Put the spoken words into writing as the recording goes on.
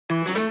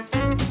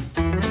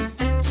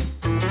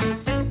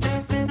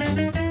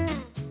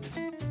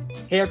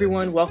Hey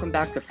everyone, welcome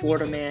back to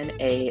Florida Man,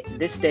 a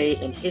This Day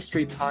in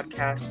History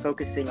podcast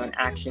focusing on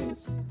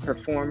actions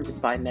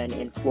performed by men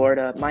in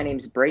Florida. My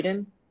name's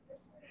Braden.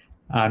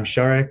 I'm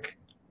Sharik.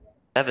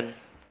 Evan.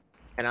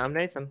 And I'm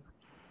Nathan.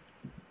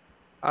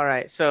 All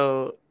right,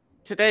 so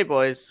today,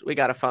 boys, we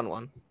got a fun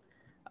one.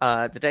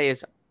 The day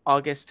is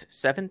August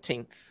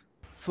 17th.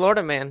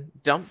 Florida man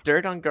dumped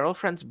dirt on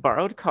girlfriend's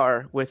borrowed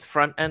car with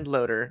front-end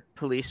loader.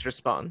 Police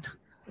respond.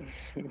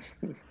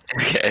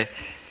 Okay.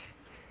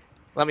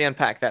 Let me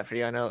unpack that for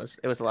you. I know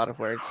it was a lot of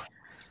words.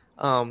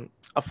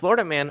 A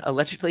Florida man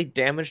allegedly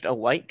damaged a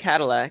white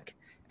Cadillac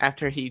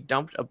after he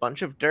dumped a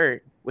bunch of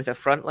dirt with a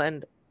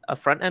front-end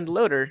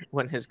loader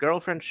when his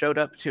girlfriend showed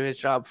up to his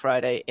job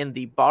Friday in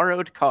the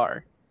borrowed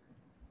car.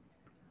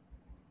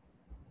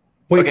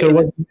 Wait, Okay. so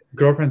what?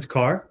 Girlfriend's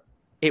car?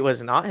 It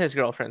was not his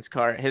girlfriend's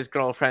car. His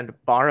girlfriend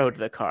borrowed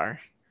the car.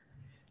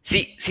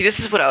 See,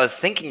 this is what I was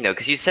thinking though,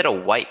 because you said a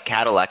white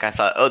Cadillac. I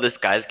thought, oh, this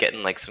guy's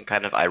getting like some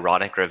kind of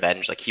ironic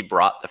revenge. Like he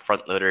brought the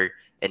front loader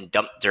and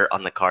dumped dirt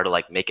on the car to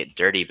like make it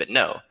dirty. But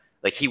no,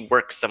 like he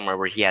works somewhere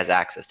where he has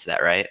access to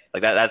that, right?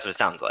 Like that's what it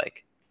sounds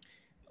like.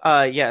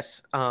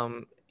 Yes.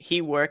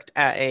 He worked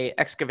at a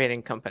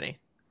excavating company.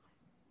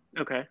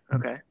 Okay.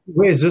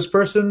 Wait, is this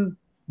person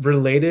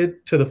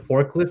related to the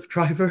forklift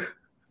driver?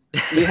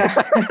 Yeah.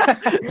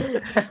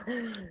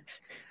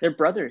 They're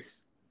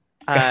brothers.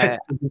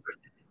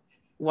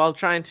 While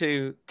trying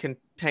to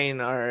contain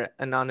our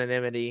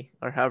anonymity,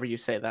 or however you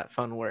say that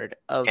fun word,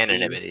 of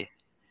Anonymity.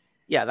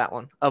 that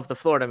one, of the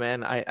Florida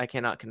man, I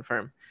cannot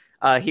confirm.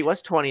 He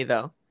was 20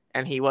 though,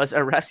 and he was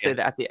arrested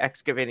at the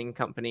excavating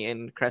company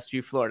in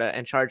Crestview, Florida,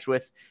 and charged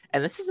with,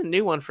 and this is a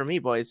new one for me,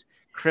 boys,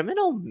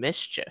 criminal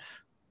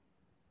mischief.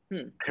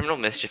 Criminal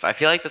mischief. I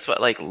feel like that's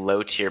what like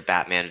low tier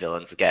Batman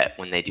villains get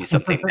when they do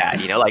something bad.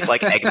 You know, like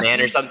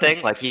Eggman or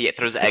something. Like he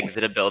throws eggs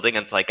at a building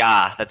and it's like,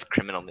 that's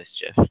criminal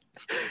mischief.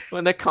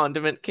 When the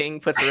condiment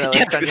king puts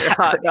relic on your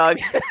hot dog.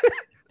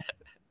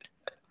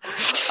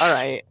 All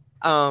right.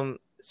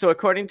 So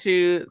according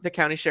to the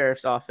county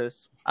sheriff's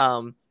office,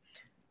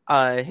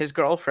 his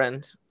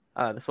girlfriend,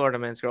 the Florida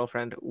man's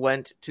girlfriend,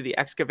 went to the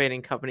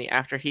excavating company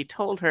after he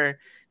told her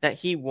that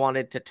he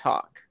wanted to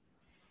talk.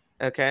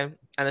 Okay,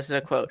 and this is a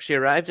quote. She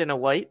arrived in a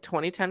white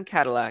 2010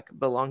 Cadillac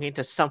belonging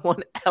to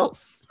someone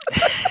else.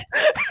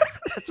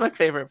 That's my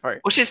favorite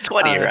part. Well, she's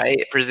 20, right?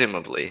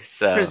 Presumably.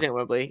 So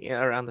Presumably,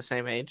 around the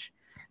same age.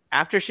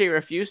 After she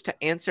refused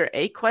to answer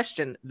a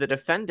question, the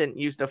defendant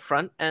used a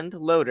front-end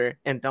loader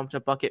and dumped a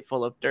bucket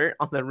full of dirt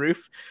on the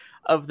roof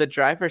of the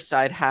driver's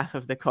side half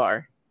of the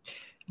car.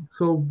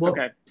 So what?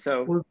 Okay,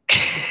 so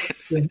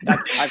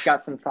I've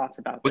got some thoughts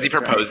about was this. he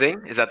proposing?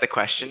 Right? Is that the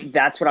question?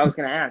 That's what I was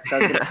going to ask.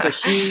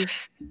 So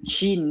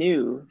she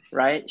knew,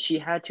 right? She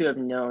had to have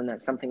known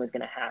that something was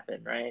going to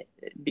happen, right?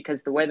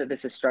 Because the way that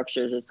this is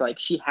structured is like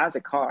she has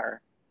a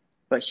car,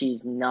 but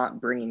she's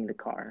not bringing the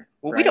car.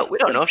 Well, right? we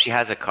don't know if she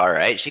has a car,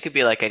 right? She could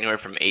be like anywhere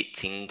from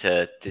 18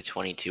 to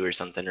 22 or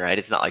something, right?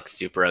 It's not like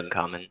super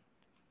uncommon.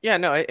 Yeah,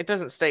 no, it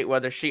doesn't state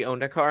whether she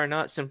owned a car or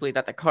not, simply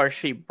that the car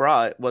she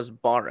brought was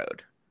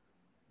borrowed.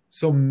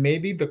 So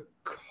maybe the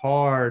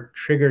car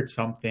triggered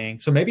something.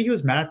 So maybe he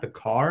was mad at the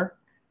car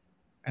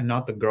and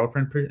not the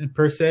girlfriend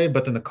per se,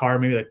 but then the car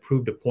maybe like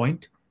proved a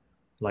point.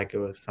 Like it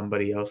was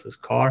somebody else's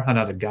car,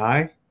 another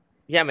guy.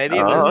 Yeah, maybe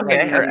it was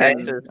her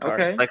ex's car.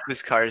 Okay. Like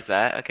whose car is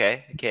that?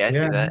 Okay, I see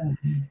that.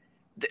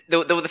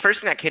 The first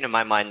thing that came to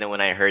my mind though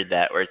when I heard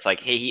that, where it's like,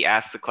 hey, he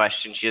asks the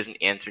question, she doesn't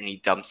answer, and he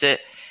dumps it,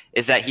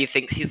 is that he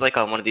thinks he's like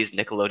on one of these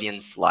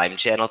Nickelodeon slime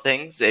channel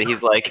things, and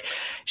he's like,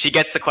 she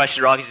gets the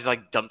question wrong, he's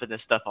like dumping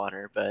this stuff on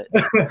her, but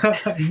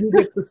You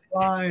get the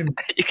slime.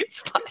 you get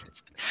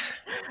slimes.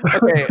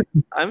 Okay,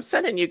 I'm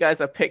sending you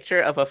guys a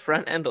picture of a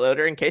front end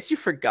loader in case you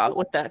forgot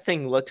what that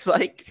thing looks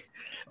like.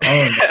 Oh,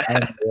 man,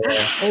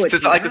 yeah. Oh, So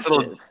it's not like this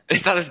little,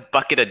 it's not this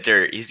bucket of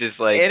dirt. He's just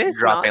like It is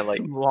dropping not like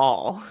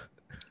small.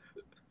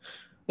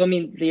 Well, I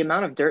mean, the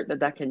amount of dirt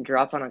that can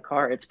drop on a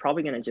car, it's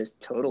probably going to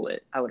just total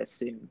it, I would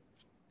assume.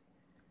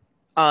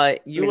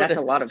 You would that's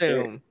a lot of dirt.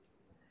 assume.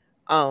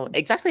 Oh,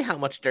 exactly how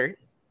much dirt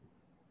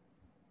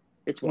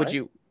It's what?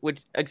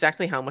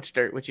 exactly how much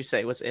dirt would you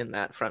say was in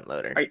that front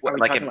loader? Are we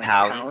like talking in like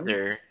pounds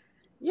or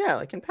Yeah,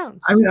 like in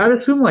pounds. I mean, I'd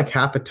assume like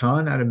half a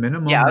ton at a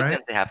minimum, yeah, I was right?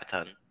 gonna say half a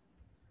ton.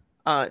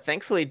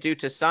 Thankfully, due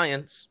to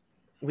science,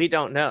 we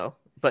don't know.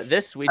 But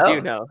this we Oh,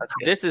 do know. that's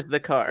good. This is the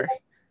car.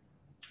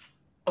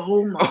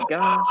 Oh my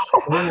gosh.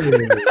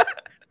 Oh.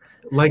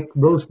 Like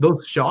those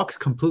shocks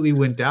completely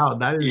went out.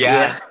 That is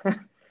Yeah.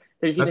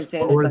 There's even that's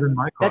saying slower it's like, than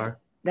my car.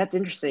 that's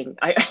interesting.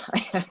 I'm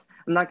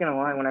not gonna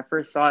lie. When I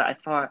first saw it, I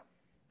thought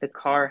the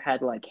car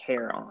had like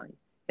hair on.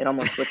 It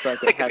almost looked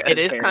like it has. It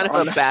is hair kind of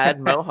on a bad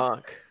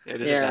mohawk.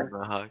 It is Yeah. a bad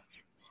mohawk.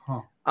 Huh.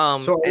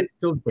 So are And they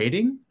still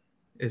dating?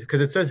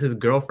 Because it says his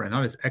girlfriend,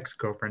 not his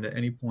ex-girlfriend at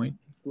any point.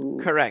 Ooh.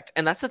 correct.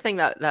 And that's the thing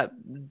that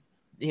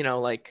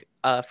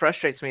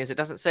frustrates me is it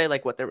doesn't say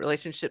like what their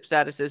relationship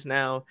status is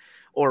now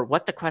or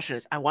what the question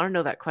is. I want to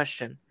know that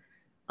question.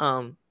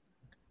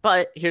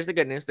 But here's the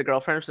good news: the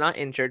girlfriend was not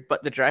injured,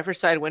 but the driver's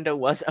side window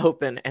was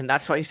open, and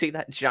that's why you see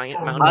that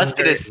giant mountain. I was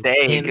gonna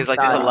say because like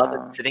there's a lot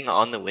Wow. that's sitting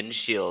on the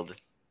windshield.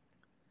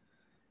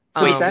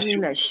 So does Um, that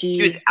mean that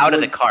She was out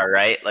of the car,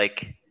 right?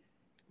 Like,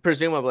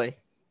 presumably.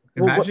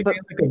 Well, Imagine but-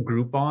 getting like a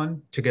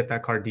Groupon to get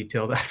that car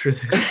detailed after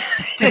this.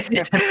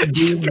 just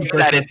bring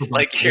that into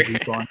like your.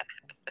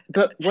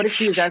 But what if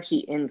she was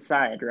actually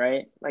inside,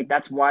 right? Like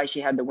that's why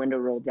she had the window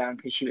rolled down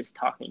because she was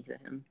talking to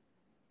him.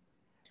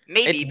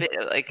 Maybe, but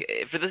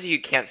like for those of you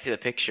who can't see the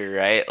picture,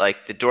 right?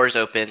 Like the doors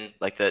open,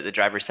 like the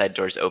driver's side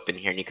doors open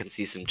here, and you can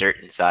see some dirt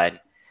inside.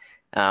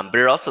 But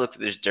it also looks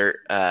like there's dirt,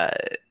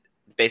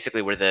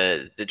 basically where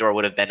the door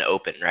would have been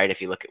open, right?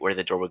 If you look at where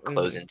the door would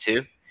close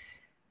into.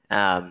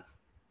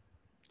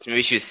 So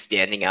maybe she was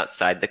standing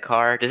outside the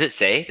car. Does it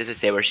say? Does it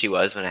say where she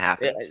was when it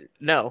happened?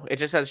 No, it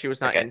just says she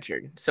was not Okay.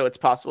 injured. So it's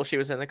possible she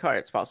was in the car.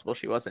 It's possible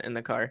she wasn't in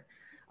the car.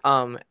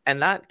 And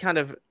that kind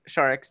of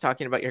Sharek's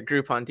talking about your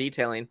Groupon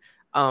detailing.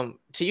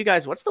 To you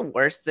guys, what's the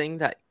worst thing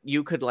that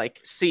you could like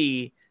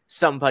see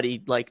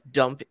somebody like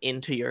dump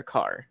into your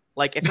car?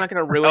 Like it's not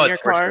gonna ruin your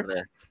it's worse car,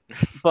 than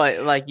this.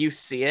 but like you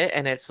see it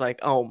and it's like,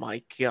 oh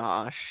my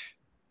gosh.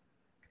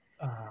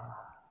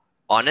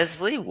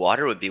 Honestly,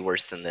 water would be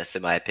worse than this,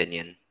 in my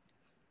opinion.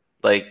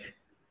 Like,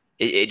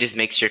 it just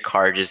makes your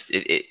car just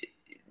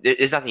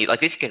there's nothing like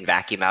this. You can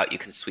vacuum out, you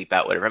can sweep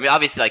out, whatever. I mean,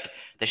 obviously, like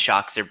the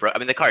shocks are broken. I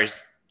mean, the car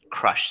is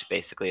crushed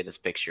basically in this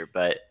picture,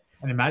 but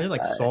And imagine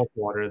like salt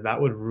water, that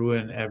would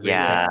ruin everything.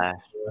 yeah,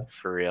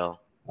 for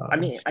real. I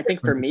mean, I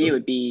think for me it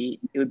would be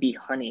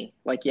honey.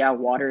 Like yeah,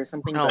 water or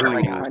something, Oh but my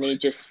like gosh. honey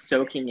just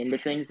soaking into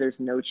things. There's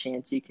no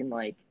chance you can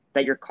like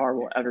that your car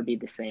will ever be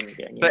the same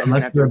again. You But know, you're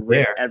unless gonna have you're to a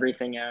rip bear.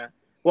 everything out.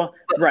 Well,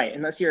 right,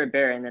 unless you're a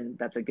bear, and then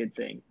that's a good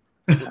thing.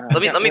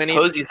 Let Yeah, me when you-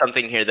 pose you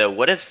something here though.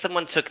 What if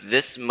someone took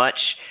this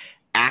much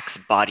Axe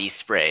body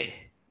spray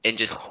and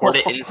just poured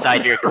it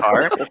inside your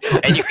car,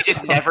 and you could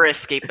just never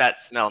escape that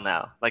smell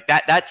now? Like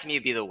that to me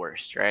would be the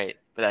worst, right?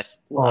 But that's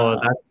Oh,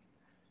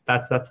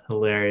 that's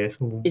hilarious.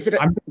 Is it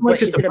a- I'm wait,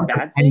 just is it a bunch of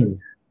bad thing?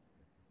 pennies.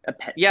 A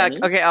pet Yeah,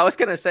 penny? okay, I was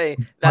gonna say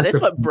that is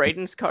what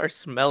Braden's car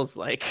smells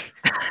like.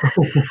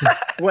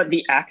 What,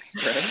 the Axe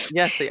spray?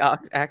 Yes, the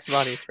Axe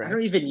body I spray.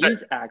 don't even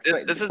use Axe.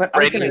 this is but I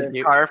was gonna,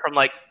 Braden's car from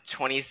like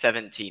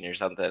 2017 or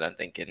something. I'm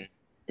thinking.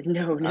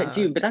 no,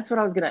 dude, but that's what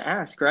I was gonna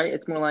ask, right?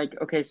 It's more like,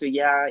 okay, so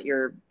yeah,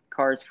 your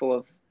car's full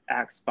of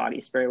Axe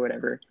body spray or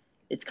whatever.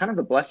 It's kind of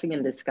a blessing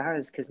in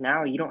disguise because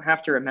now you don't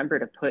have to remember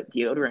to put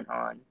deodorant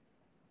on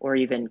or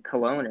even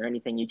cologne or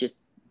anything. You just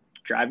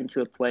drive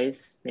into a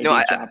place, maybe No,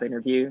 a job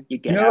interview, you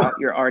get No. out,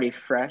 you're already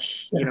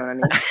fresh. You know what I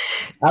mean?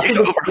 After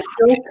the first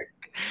joke,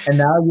 and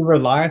now you're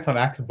reliant on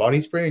Axe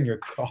body spray in your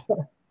car.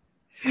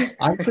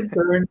 I'm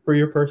concerned for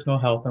your personal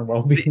health and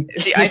well-being.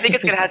 See, I think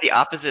it's gonna have the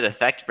opposite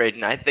effect,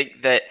 Braden. I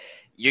think that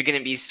you're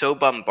gonna be so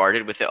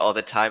bombarded with it all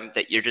the time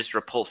that you're just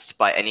repulsed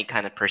by any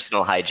kind of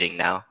personal hygiene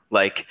now.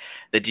 Like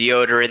the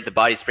deodorant, the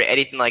body spray,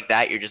 anything like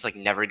that, you're just like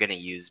never gonna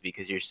use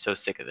because you're so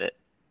sick of it.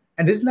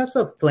 And isn't that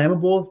stuff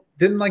flammable?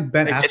 Didn't like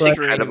Ben It's Affleck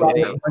incredible. fight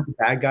a bunch of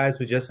bad guys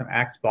with just some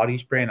Axe body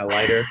spray and a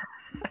lighter?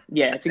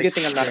 Yeah, it's a good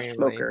thing I'm not a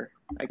Extremely. smoker,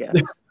 I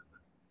guess.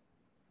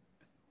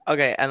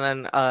 Okay, and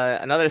then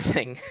another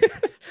thing,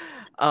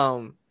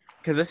 because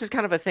this is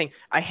kind of a thing.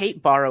 I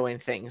hate borrowing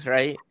things,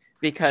 right?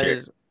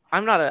 Because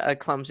I'm not a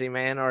clumsy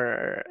man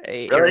or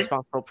a Really?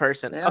 irresponsible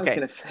person. Yeah, I was Okay,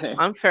 gonna say.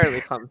 I'm fairly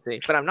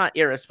clumsy, but I'm not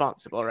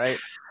irresponsible, right?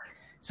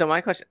 So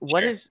my question,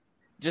 what Sure. is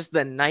just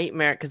the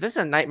nightmare? Because this is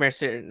a nightmare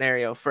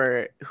scenario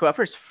for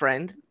whoever's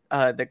friend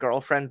the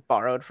girlfriend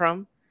borrowed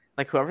from,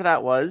 like whoever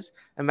that was.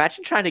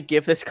 Imagine trying to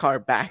give this car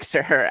back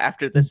to her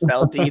after this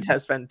fell deed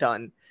has been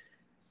done.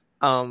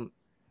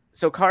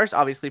 So cars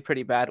obviously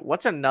pretty bad.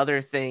 What's another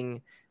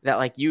thing that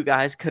like you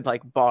guys could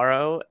like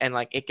borrow and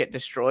like it get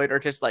destroyed or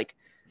just like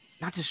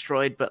not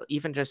destroyed but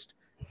even just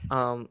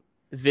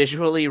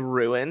visually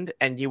ruined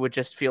and you would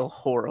just feel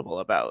horrible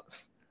about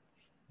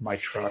My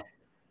truck.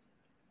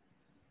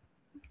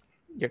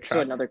 your So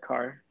truck? another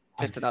car.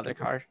 Just another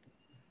car.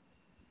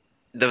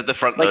 The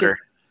front Like, loader.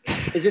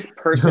 Is this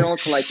personal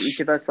to like each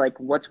of us? Like,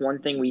 what's one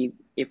thing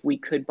if we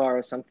could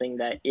borrow something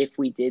that if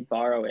we did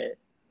borrow it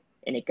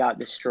and it got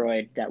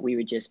destroyed, that we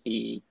would just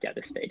be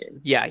devastated?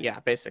 Yeah,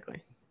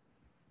 basically.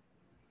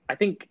 I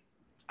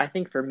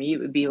think for me it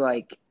would be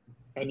like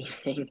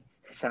anything.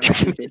 Sounds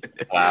stupid.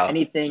 Wow.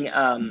 Anything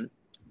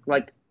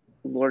like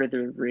Lord of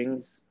the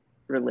Rings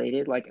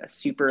related, like a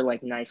super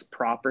like nice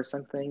prop or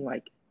something.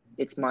 Like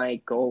it's my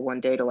goal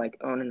one day to like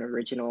own an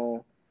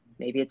original.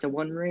 Maybe it's a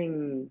One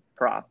Ring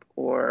prop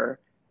or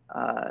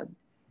a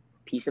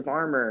piece of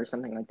armor or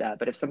something like that.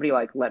 But if somebody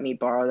like let me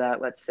borrow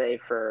that, let's say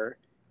for,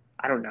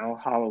 I don't know,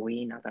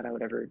 Halloween. Not that I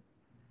would ever.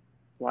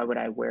 Why would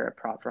I wear a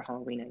prop for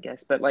Halloween? I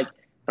guess, but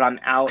I'm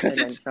out and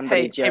then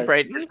somebody hey, just.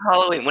 Brayden, It's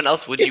Halloween. When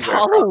else would it's you wear?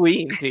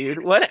 Halloween,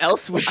 dude. What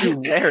else would you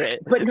wear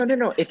it? But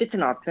no. If it's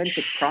an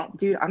authentic prop,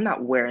 dude, I'm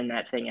not wearing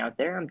that thing out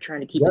there. I'm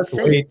trying to keep it That's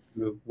safe.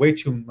 way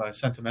too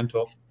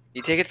sentimental.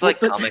 You take it to like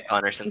But-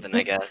 Comic-Con or something,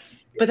 I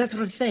guess. But that's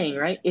what I'm saying,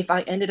 right? If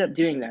I ended up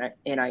doing that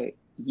and I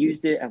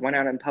used it, I went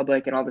out in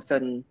public, and all of a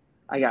sudden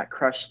I got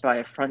crushed by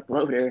a front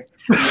loader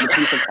and a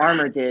piece of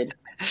armor did,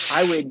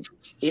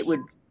 it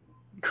would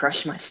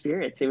crush my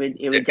spirits. It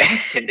would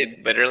devastate me.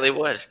 It literally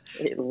would.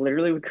 It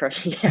literally would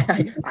crush me.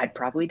 Yeah, I'd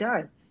probably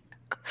die.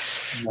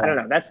 I don't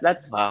know. That's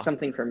Wow.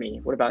 something for me.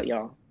 What about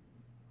y'all?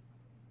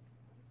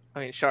 I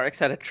mean, Sharks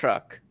had a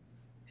truck.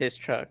 His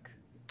truck.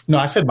 No,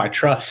 I said my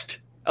trust.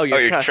 Oh,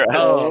 your your truck. truck.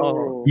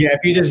 Oh. Yeah, if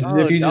you just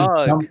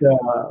dog. dumped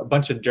a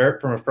bunch of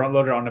dirt from a front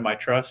loader onto my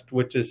trust,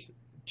 which is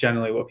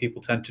generally what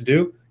people tend to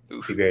do,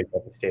 it'd be very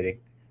devastating.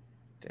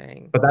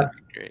 Dang. But that's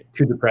Great.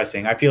 too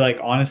depressing. I feel like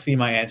honestly,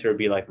 my answer would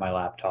be like my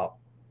laptop.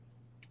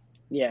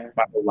 Yeah.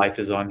 My whole life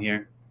is on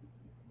here.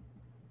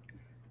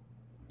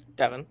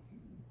 Devin.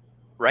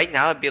 Right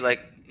now, it'd be like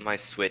my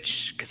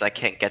Switch because I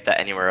can't get that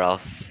anywhere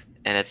else,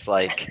 and it's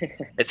like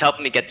it's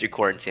helping me get through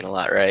quarantine a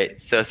lot,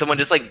 right? So if someone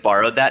just like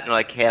borrowed that and they're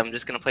like, "Hey, I'm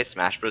just gonna play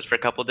Smash Bros for a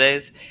couple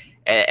days,"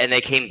 and they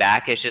came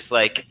back, it's just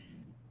like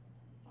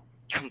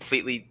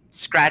completely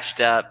scratched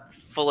up,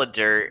 full of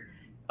dirt,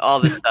 all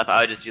this stuff.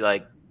 I would just be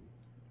like,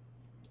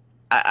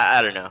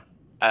 I don't know.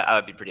 I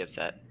would be pretty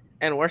upset.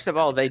 And worst of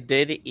all, they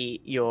did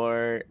eat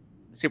your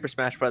Super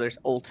Smash Brothers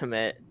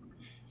Ultimate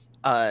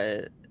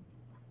The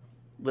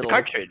little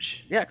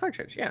cartridge. Yeah,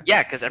 cartridge. Yeah,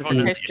 Yeah, because everyone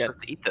knows tastes you're good.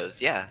 supposed to eat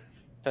those. Yeah. it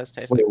does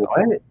taste Wait, like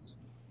what?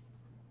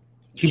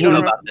 You don't know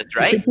about this,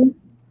 right?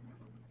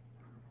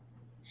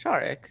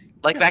 Shark.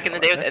 Like Yeah, back in the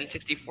day with alright.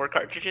 N64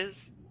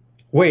 cartridges?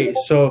 Wait,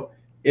 so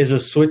is a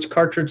Switch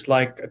cartridge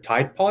like a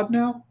Tide Pod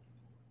now?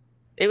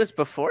 It was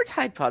before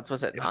Tide Pods,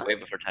 was it It was not? way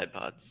before Tide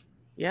Pods.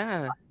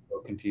 Yeah. So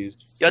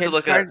confused. You have to Kids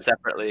look it up started-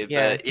 separately,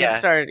 Yeah, but kids yeah.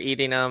 started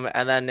eating them,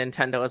 and then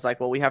Nintendo was like,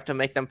 "Well, we have to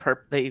make them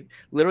They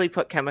literally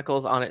put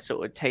chemicals on it so it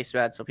would taste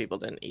bad, so people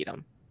didn't eat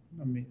them."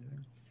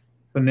 Amazing.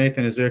 So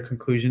Nathan, is there a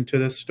conclusion to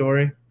this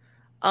story?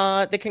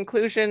 The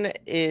conclusion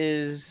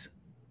is,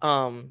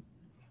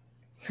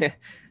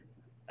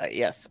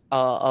 yes,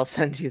 I'll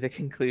send you the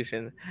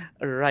conclusion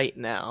right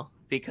now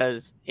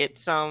because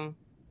it's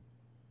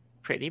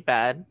pretty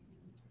bad.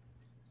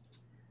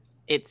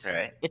 It's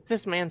Alright. it's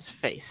this man's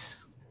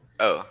face.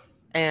 Oh.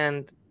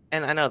 And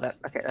I know that,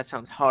 okay, that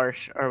sounds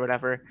harsh or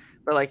whatever,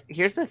 but like,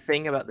 here's the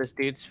thing about this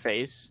dude's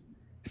face.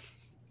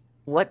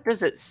 What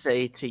does it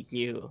say to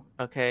you?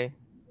 Okay,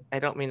 I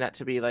don't mean that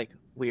to be like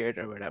weird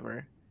or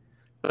whatever,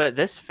 but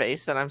this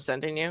face that I'm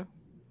sending you,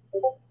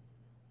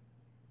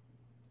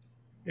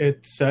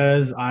 It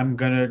says I'm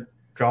gonna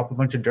drop a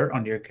bunch of dirt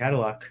onto your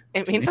Cadillac.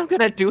 it means I'm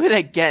gonna do it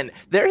again.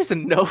 There is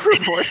no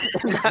remorse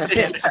in that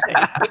man's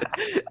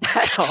face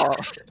at all.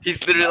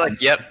 He's literally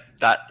like, yep,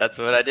 that's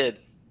what I did.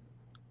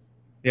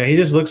 Yeah, he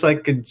just looks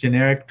like a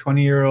generic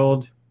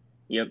 20-year-old.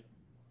 Yep.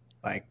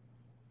 Like,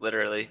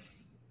 Literally.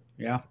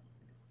 yeah.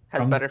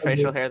 Has From better the-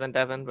 facial hair than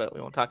Devin, but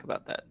we won't talk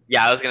about that.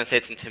 Yeah, I was gonna say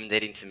it's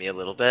intimidating to me a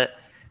little bit.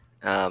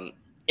 And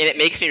it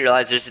makes me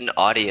realize there's an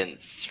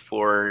audience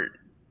for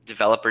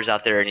developers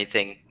out there or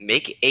anything.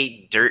 Make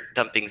a dirt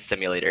dumping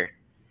simulator.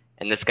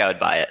 And this guy would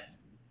buy it.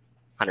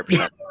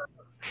 100%.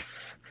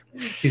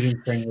 He's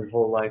been training his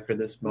whole life for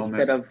this moment.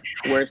 Instead of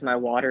where's my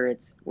water,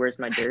 it's where's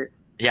my dirt.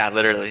 Yeah,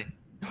 literally.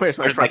 Where's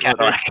my Where's my front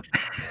loader?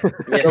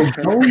 Cadillac?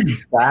 So going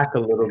back a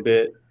little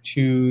bit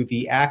to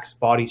the Axe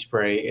body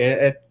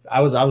spray, I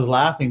was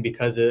laughing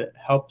because it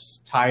helps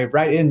tie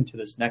right into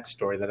this next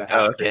story that I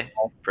have. Oh, okay.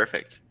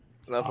 Perfect.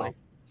 Lovely.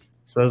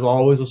 So as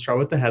always, we'll start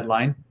with the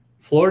headline.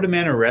 Florida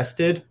man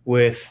arrested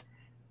with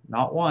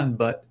not one,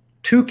 but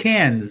 2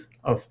 cans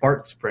of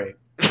fart spray.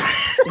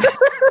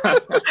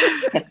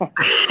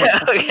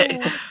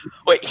 Okay.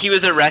 Wait, he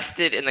was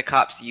arrested and the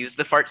cops used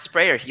the fart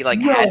spray, or he like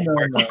No, had no,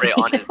 fart no. spray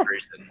on his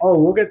person? Oh,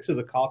 we'll get to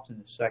the cops in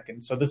a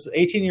second. So this is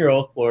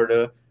 18-year-old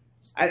Florida.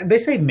 They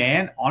say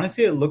man.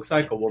 Honestly, it looks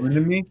like a woman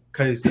to me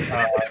because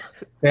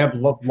they have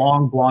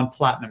long blonde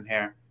platinum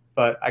hair.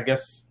 But I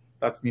guess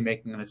that's me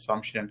making an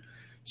assumption.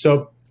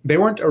 So they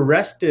weren't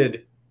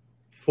arrested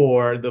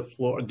for the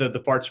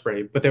fart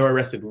spray, but they were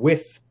arrested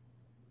with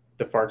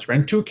the fart spray.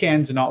 And 2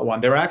 cans, not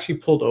one. They were actually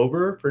pulled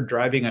over for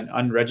driving an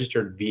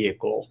unregistered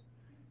vehicle.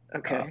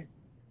 Okay.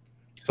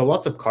 So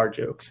lots of car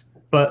jokes.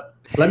 But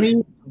let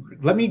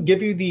me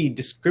give you the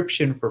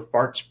description for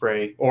fart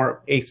spray,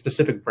 or a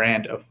specific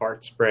brand of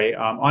fart spray.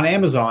 On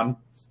Amazon,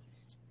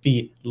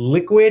 the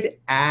liquid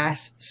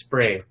ass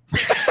spray.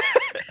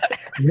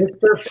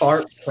 Mr.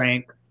 Fart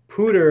Prank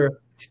Pooter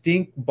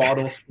Stink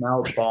Bottle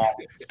Smell Bomb.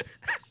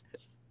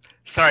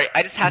 Sorry,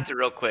 I just had to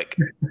real quick.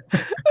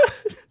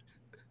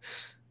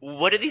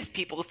 What do these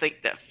people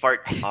think that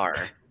farts are?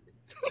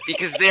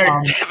 Because they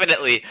are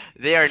definitely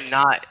they're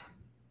not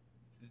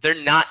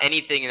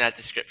anything in that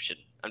description.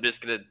 I'm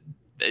just gonna.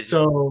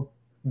 So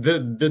the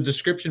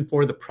description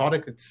for the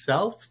product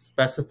itself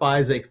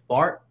specifies a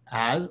fart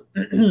as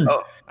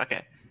Oh,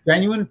 okay.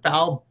 genuine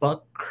foul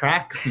butt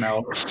crack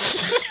smell.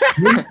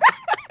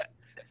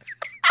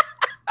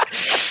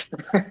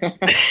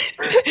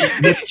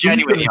 It's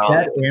genuine, y'all.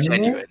 Dead It's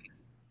animal? genuine.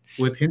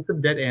 With hints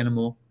of dead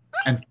animal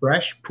and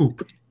fresh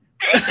poop.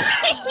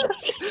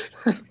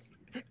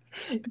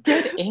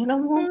 Dead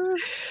animal?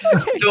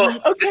 So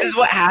this is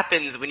what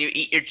happens when you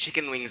eat your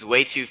chicken wings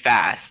way too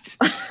fast.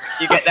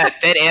 You get that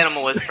dead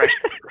animal with fresh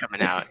food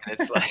coming out, and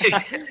it's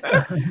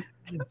like.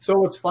 So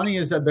what's funny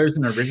is that there's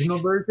an original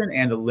version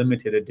and a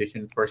limited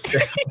edition for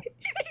sale.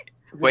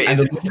 Wait, is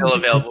it still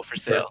available for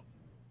sale?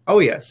 Oh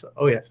yes.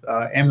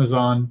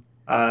 Amazon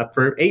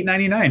for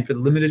 $8.99 for the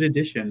limited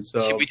edition.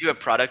 So Should we do a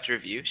product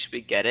review? Should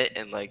we get it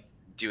and like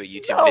do a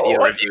YouTube No, video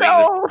reviewing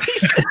no.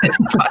 this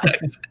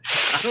product?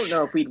 I don't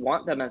know if we'd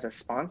want them as a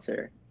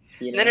sponsor.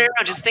 You know? No.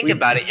 Just think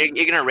about it.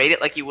 You're gonna rate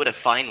it like you would a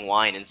fine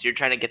wine, and so you're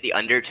trying to get the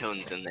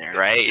undertones in there,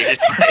 right? You're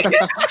just like,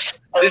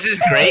 this is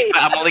great,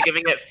 but I'm only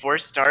giving it 4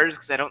 stars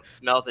because I don't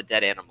smell the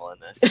dead animal in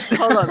this.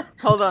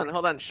 Hold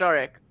on,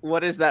 Sharik.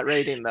 What is that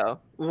rating though?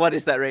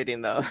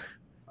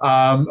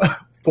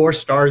 4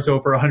 stars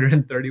over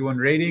 131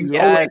 ratings.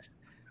 Yes.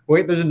 Oh,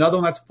 wait, there's another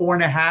one that's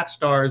 4.5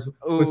 stars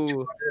with Ooh.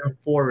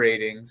 204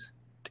 ratings.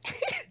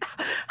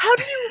 How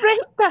do you rate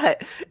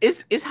that?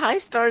 Is high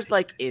stars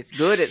like it's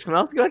good, it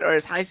smells good, or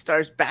is high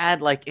stars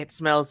bad, like it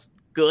smells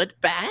good,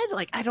 bad?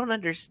 Like I don't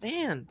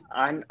understand.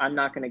 I'm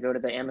not gonna go to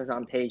the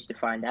Amazon page to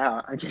find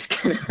out. I'm just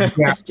gonna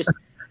Yeah. just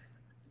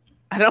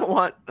I don't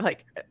want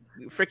like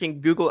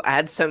freaking Google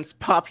AdSense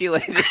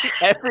populating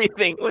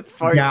everything with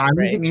fart Yeah, I'm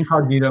spray. using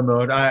incognito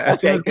mode. As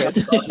soon Okay,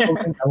 as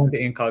I went to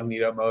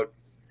incognito mode.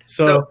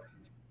 So So-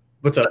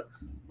 what's up?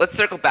 Let's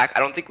circle back. I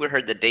don't think we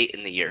heard the date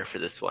and the year for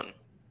this one.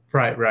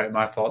 Right,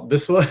 my fault.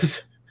 This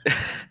was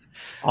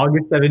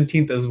August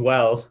 17th as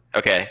well.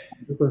 Okay,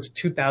 This was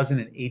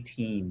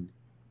 2018.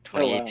 oh wow,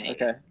 2018.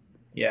 okay.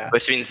 Yeah.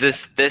 Which means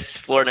this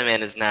Florida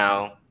man is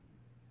now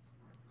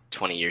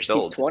 20 years He's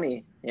old.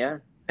 20. Yeah.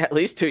 At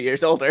least 2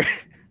 years older.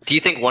 Do you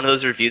think one of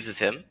those reviews is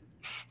him?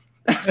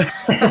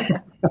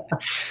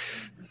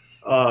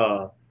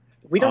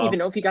 We don't Um, even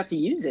know if he got to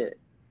use it.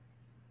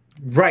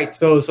 Right.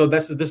 So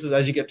this is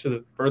as you get to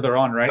the further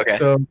on, right? Okay.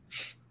 So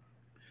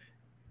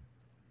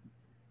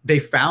they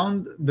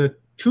found the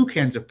 2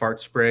 cans of fart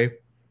spray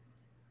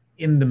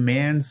in the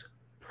man's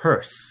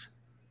purse.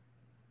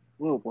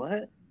 Whoa,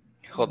 what?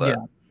 Hold up. Yeah.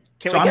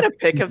 Can So we get I'm- a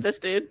pic of this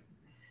dude?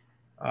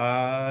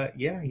 Yeah,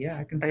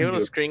 I can. Are you able to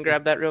send screen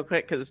grab that real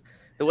quick? Because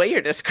the way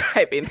you're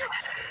describing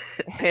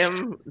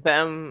him,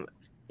 them,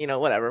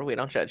 whatever, we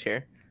don't judge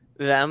here.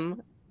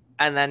 Them,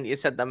 and then you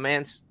said the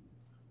man's.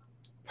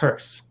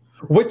 purse,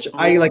 which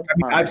I like. I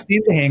mean, my. I've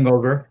seen The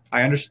Hangover.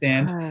 I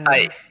understand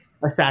I,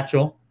 a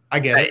satchel. I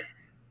get it.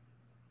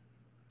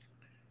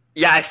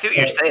 yeah, I see what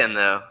you're saying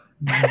though.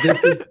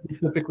 This is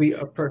specifically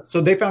a purse.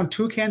 So they found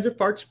 2 cans of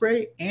fart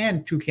spray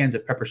and 2 cans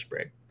of pepper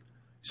spray.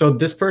 So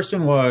this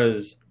person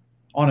was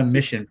on a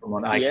mission from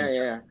what I Yeah, can.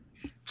 yeah.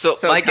 So,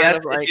 So my kind guess of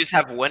is like- you just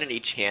have one in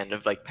each hand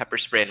of like pepper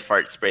spray and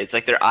fart spray. It's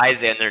like their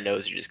eyes and their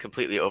nose are just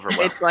completely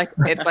overwhelmed. It's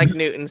like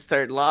Newton's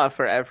third law.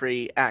 For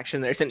every action,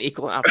 there's an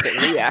equal and opposite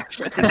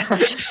reaction.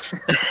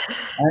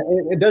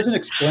 It doesn't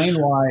explain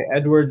why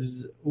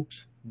Edward's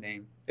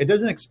name. It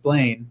doesn't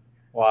explain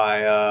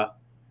why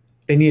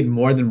they need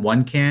more than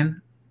 1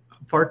 can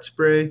of fart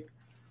spray,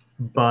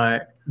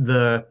 but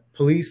the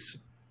police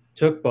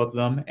took both of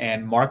them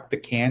and marked the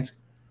cans,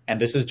 and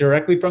this is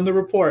directly from the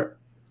report,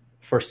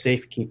 for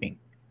safekeeping.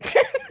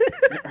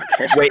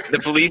 Wait, the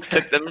police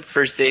took them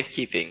for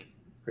safekeeping.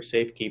 For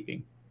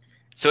safekeeping.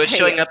 So it's Hey.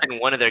 showing up in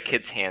one of their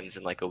kids' hands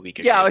in like a week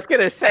or Yeah, I two. was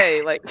gonna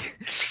say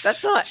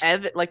that's not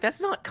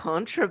that's not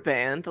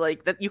contraband.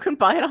 Like that, you can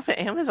buy it off of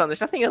Amazon.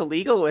 There's nothing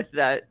illegal with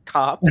that,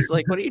 cops.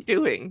 Like, what are you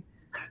doing?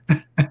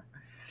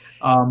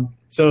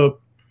 So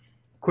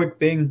quick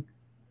thing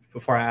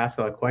before I ask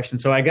a question.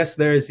 So I guess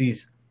there's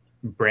these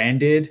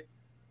branded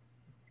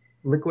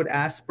liquid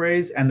ass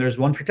sprays, and there's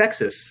one for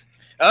Texas.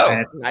 Oh,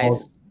 And it's Nice,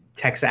 called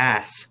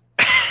Texas.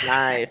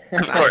 nice,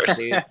 Of nice, course.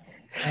 dude.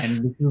 And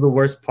this is the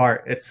worst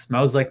part. It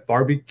smells like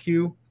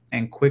barbecue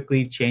and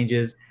quickly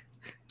changes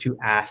to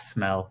ass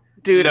smell.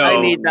 Dude, I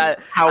No. need that.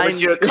 how I would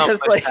you need- accomplish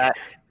just like, that?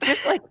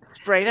 Just like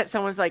spray it at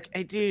someone's like,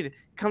 hey, dude,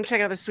 come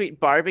check out the sweet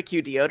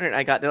barbecue deodorant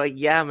I got. They're like,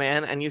 yeah,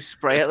 man. And you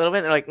spray it a little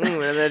bit. And they're like,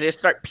 and they just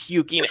start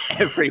puking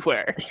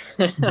everywhere.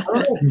 I don't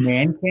know if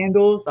man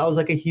candles. That was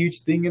like a huge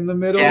thing in the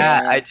middle.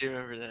 Yeah, I do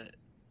remember that.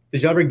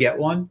 Did you ever get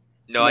one?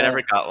 No, I Yeah.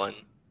 never got one.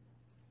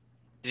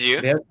 Did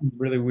you? They had some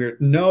really weird.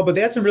 No, but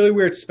they had some really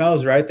weird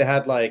smells, right? They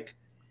had like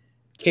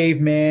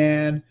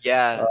caveman,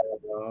 Yeah.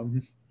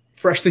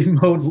 freshly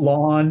mowed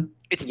lawn.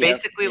 It's Yep,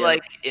 basically yep.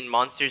 like in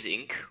Monsters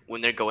Inc.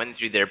 when they're going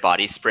through their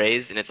body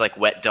sprays and it's like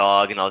wet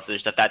dog and all this other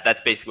stuff.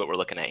 That's basically what we're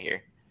looking at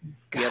here.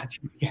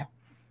 Gotcha. Yeah.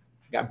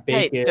 Got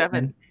Hey, bacon.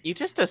 Devin, you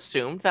just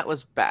assumed that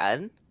was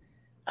bad.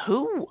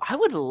 I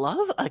would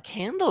love a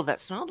candle that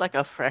smelled like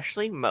a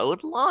freshly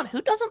mowed lawn.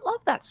 Who doesn't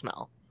love that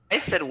smell? I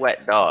said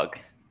wet dog,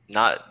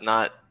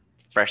 not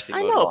freshly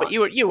I mowed know, lawn. but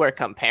you were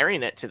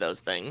comparing it to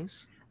those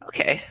things.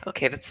 Okay,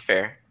 that's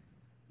fair.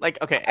 Like,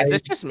 okay, is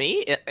this just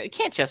me? It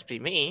can't just be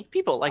me.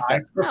 People like I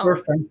that smell.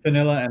 prefer French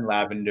vanilla and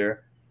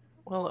lavender.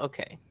 Well,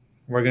 okay.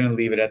 We're going to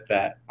leave it at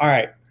that. All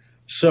right.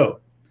 So,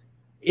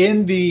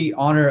 in the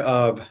honor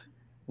of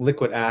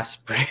liquid ass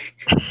spray,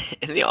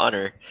 In the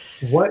honor.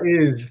 what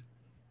is,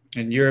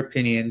 in your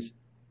opinions,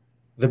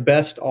 the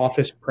best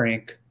office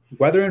prank,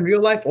 whether in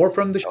real life or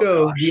from the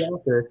show, gosh. The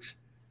Office,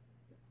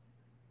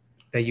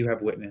 that you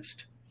have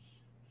witnessed?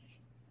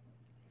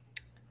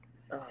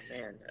 Oh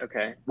man.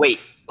 Okay. Wait,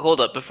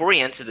 hold up. Before we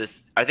answer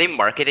this, are they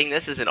marketing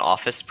this as an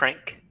office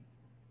prank?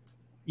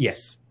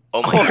 Yes.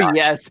 Oh my Oh god.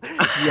 yes,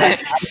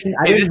 yes.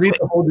 I didn't read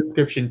the whole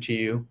description to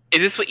you. Is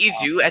this what you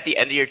do at the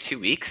end of your 2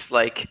 weeks?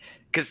 Like,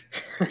 because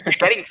you're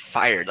getting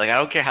fired. Like, I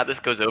don't care how this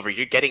goes over.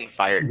 You're getting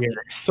fired. Yeah.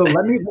 For this. So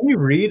let me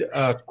read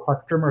a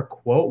customer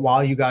quote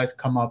while you guys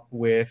come up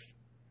with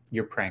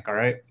your prank, all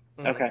right?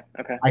 Okay.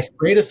 Okay. I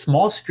sprayed a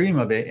small stream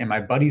of it in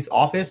my buddy's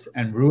office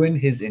and ruined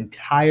his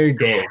entire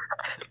day.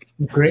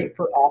 Great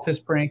for office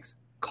pranks,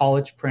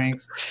 college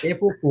pranks,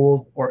 April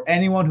Fools, or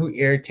anyone who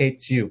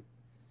irritates you.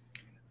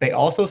 They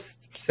also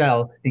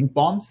sell stink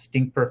bombs,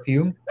 stink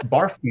perfume,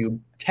 barfume,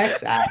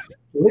 Tex ass,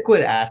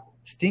 liquid ass,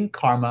 stink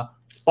karma,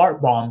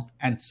 fart bombs,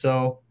 and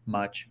so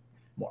much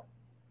more.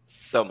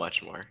 So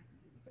much more.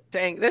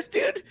 Dang, this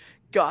dude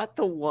got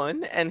the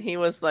one, and he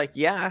was like,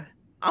 "Yeah,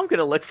 I'm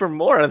gonna look for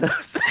more of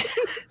those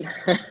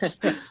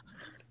things."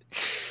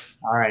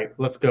 All right,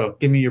 let's go.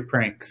 Give me your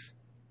pranks.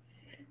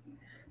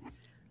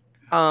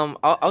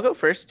 I'll go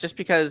first, just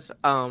because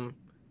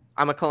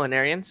I'm a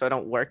culinarian, so I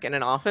don't work in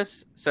an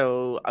office.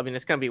 So I mean,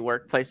 it's gonna be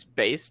workplace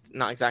based,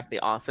 not exactly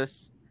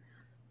office.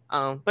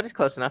 But it's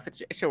close enough.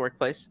 It's your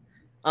workplace.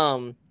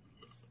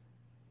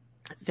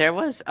 There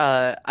was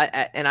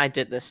I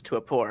did this to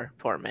a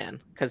poor man,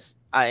 because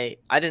I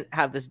didn't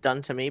have this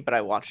done to me, but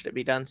I watched it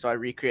be done, so I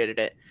recreated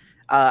it.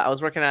 I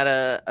was working at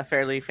a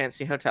fairly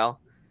fancy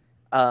hotel,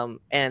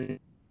 and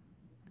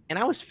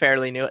I was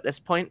fairly new at this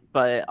point,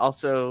 but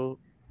also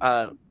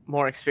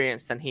more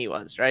experienced than he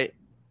was, right?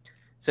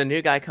 So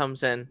new guy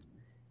comes in.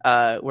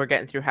 We're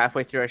getting through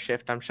halfway through our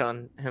shift. I'm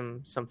showing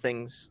him some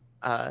things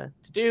to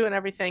do and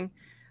everything.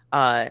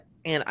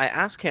 And I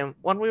asked him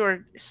when we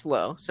were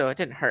slow, so it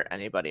didn't hurt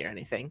anybody or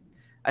anything.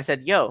 I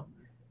said, "Yo,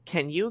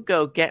 can you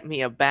go get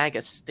me a bag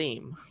of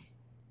steam?"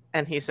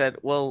 And he said,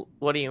 "Well,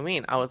 what do you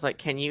mean?" I was like,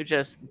 "Can you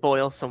just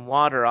boil some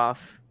water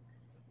off,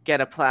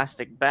 get a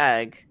plastic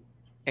bag,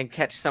 and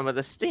catch some of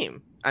the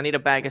steam? I need a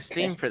bag of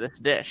steam for this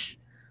dish."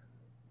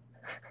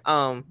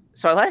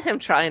 So I let him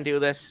try and do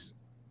this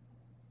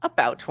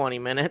about 20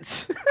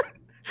 minutes,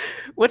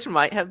 which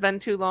might have been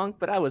too long,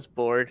 but I was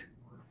bored.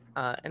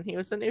 And he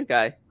was the new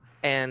guy.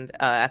 And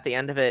at the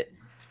end of it,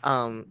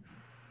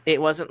 it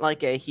wasn't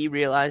like a he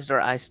realized or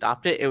I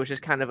stopped it. It was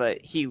just kind of a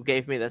he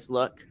gave me this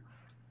look,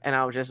 and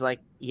I was just like,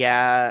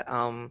 "Yeah,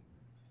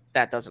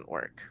 that doesn't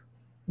work."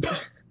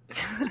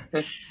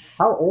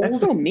 How old? That's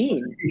so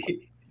mean.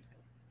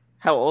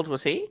 How old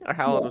was he, or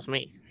how old was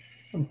me?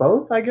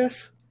 Both, I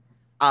guess.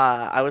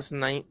 I was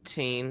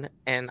 19,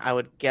 and I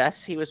would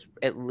guess he was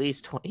at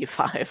least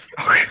 25.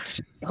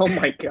 Oh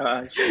my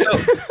gosh.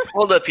 So,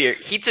 hold up here.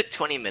 He took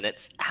 20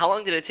 minutes. How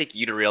long did it take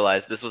you to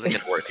realize this wasn't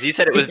going to work? Because you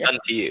said it was done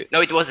to you.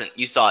 No, it wasn't.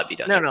 You saw it be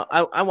done. No,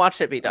 I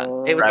watched it be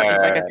done. It was Right,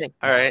 it's like right, a thing.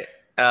 All right.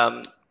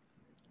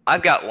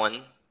 I've got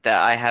one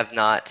that I have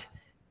not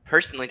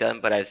personally done,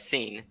 but I've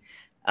seen.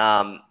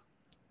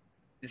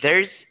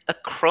 There's a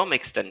Chrome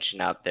extension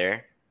out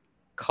there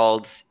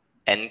called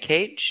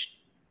Encage.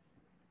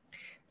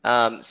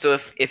 So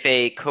if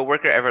a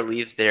coworker ever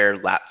leaves their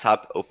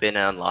laptop open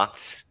and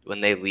unlocked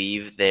when they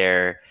leave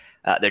their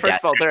First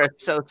of all, they're a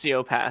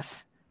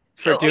sociopath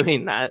for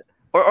doing that.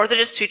 Or they're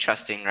just too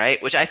trusting,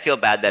 right? Which I feel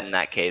bad that in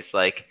that case,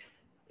 like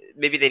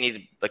maybe they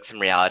need like some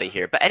reality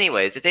here. But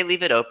anyways, if they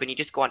leave it open, you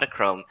just go onto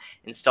Chrome,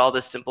 install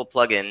this simple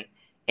plugin,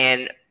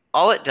 and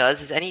all it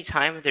does is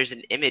anytime there's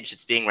an image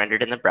that's being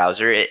rendered in the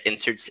browser, it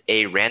inserts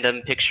a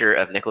random picture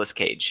of Nicolas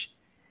Cage.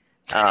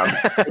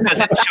 It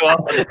doesn't show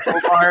up on the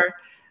toolbar.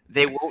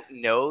 They won't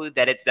know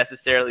that it's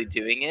necessarily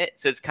doing it,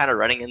 so it's kind of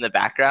running in the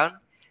background.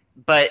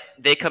 But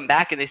they come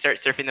back and they start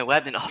surfing the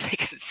web, and all they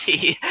can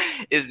see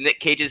is Nick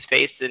Cage's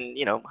face in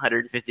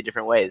 150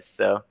 different ways.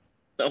 So,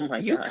 Oh my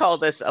You gosh. call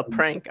this a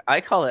prank.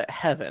 I call it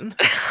heaven.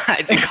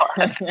 I do call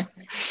it.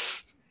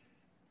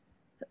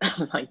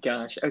 Oh my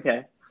gosh.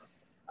 Okay.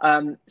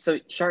 So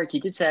Shark, you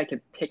did say I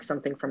could pick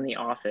something from The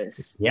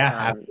Office. Yeah,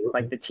 absolutely.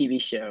 Like the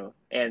TV show.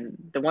 And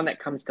the one that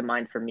comes to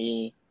mind for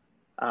me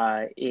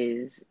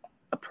is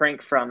a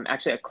prank from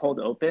actually a cold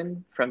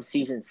open from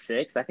season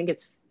 6. I think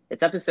it's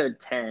episode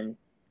 10,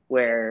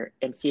 where,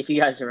 and see if you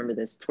guys remember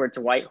this, where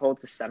Dwight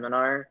holds a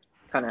seminar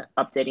kind of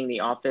updating The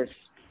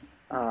Office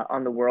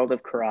on the world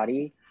of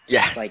karate.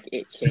 Yeah. Like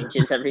it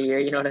changes every year,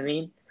 you know what I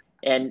mean?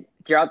 And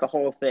throughout the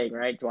whole thing,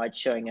 right, Dwight's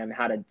showing him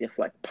how to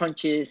deflect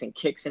punches and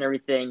kicks and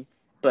everything.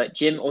 But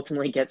Jim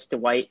ultimately gets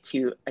Dwight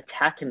to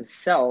attack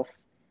himself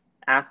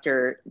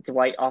after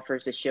Dwight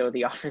offers to show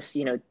The Office,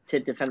 to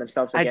defend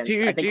themselves against.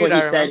 I think what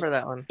he said, remember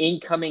that one.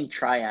 incoming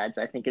triads,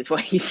 I think is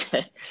what he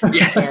said.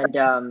 Yeah.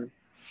 And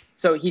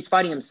so he's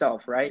fighting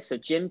himself, right? So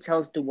Jim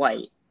tells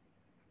Dwight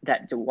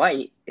that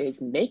Dwight is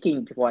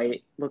making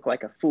Dwight look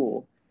like a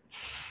fool.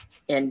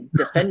 And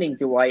defending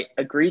Dwight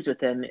agrees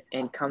with him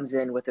and comes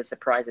in with a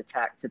surprise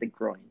attack to the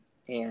groin.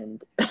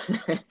 And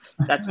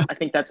I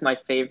think that's my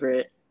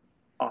favorite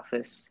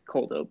Office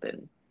cold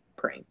open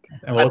prank.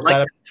 And we'll I'd like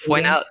look to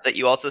point out that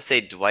you also say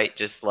Dwight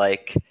just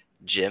like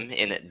Jim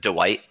in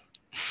Dwight.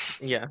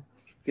 Yeah.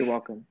 You're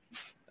welcome.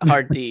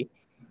 Hard D.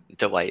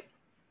 Dwight.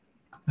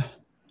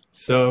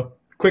 So,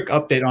 quick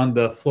update on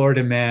the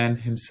Florida man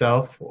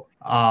himself.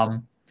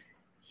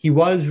 He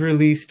was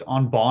released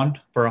on bond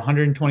for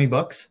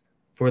 $120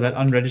 for that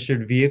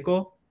unregistered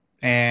vehicle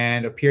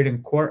and appeared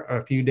in court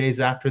a few days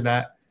after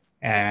that.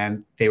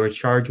 And they were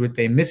charged with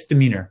a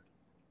misdemeanor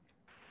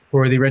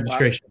for the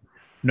registration.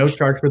 No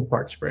charge for the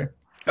fart spray.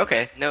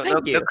 Okay, no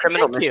Thank you.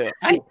 criminal Thank you.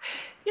 mischief.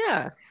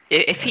 Yeah.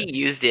 If he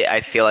used it,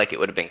 I feel like it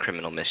would have been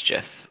criminal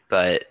mischief.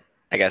 But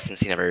I guess since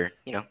he never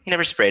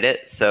sprayed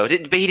it, but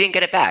he didn't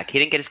get it back. He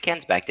didn't get his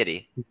cans back, did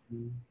he?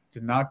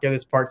 Did not get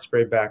his fart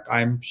spray back.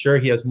 I'm sure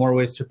he has more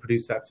ways to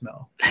produce that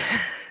smell.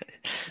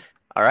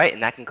 All right,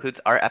 and that concludes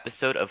our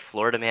episode of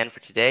Florida Man for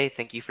today.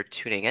 Thank you for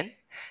tuning in.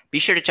 Be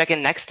sure to check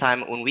in next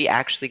time when we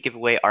actually give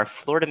away our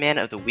Florida Man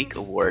of the Week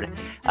award.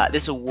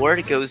 This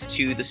award goes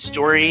to the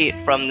story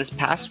from this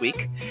past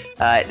week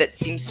that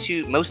seems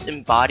to most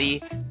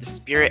embody the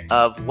spirit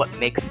of what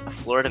makes a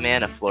Florida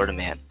Man a Florida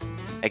Man.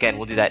 Again,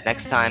 we'll do that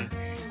next time.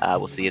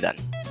 We'll see you then.